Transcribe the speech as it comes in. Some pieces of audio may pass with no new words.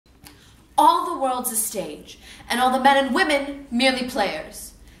all the world's a stage, and all the men and women merely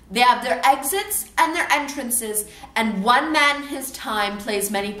players. They have their exits and their entrances, and one man in his time plays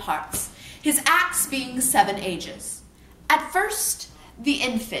many parts, his acts being 7 ages. At first, the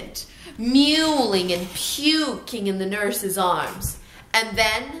infant, mewling and puking in the nurse's arms, and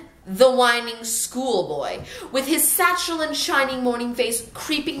then the whining schoolboy, with his satchel and shining morning face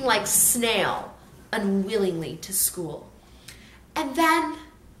creeping like snail, unwillingly to school. And then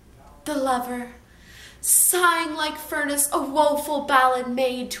the lover, sighing like furnace, a woeful ballad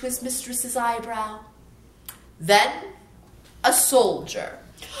made to his mistress's eyebrow. Then a soldier,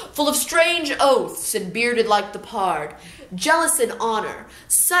 full of strange oaths and bearded like the pard, jealous in honor,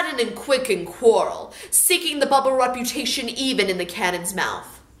 sudden and quick in quarrel, seeking the bubble reputation even in the cannon's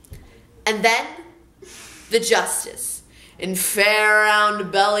mouth. And then the justice, in fair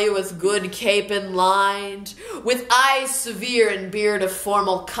round belly with good cape and lined, with eyes severe and beard of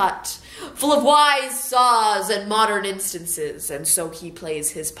formal cut, full of wise saws and modern instances, and so he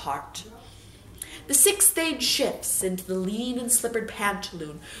plays his part. The 6th stage shifts into the lean and slippered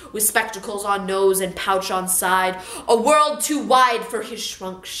pantaloon, with spectacles on nose and pouch on side, a world too wide for his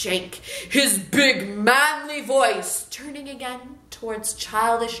shrunk shank, his big manly voice turning again towards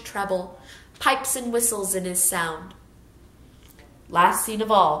childish treble, pipes and whistles in his sound. Last scene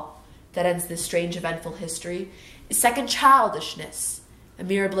of all that ends this strange eventful history is second childishness, a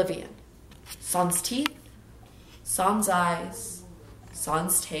mere oblivion. Sans teeth, sans eyes,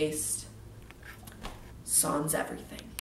 sans taste, sans everything.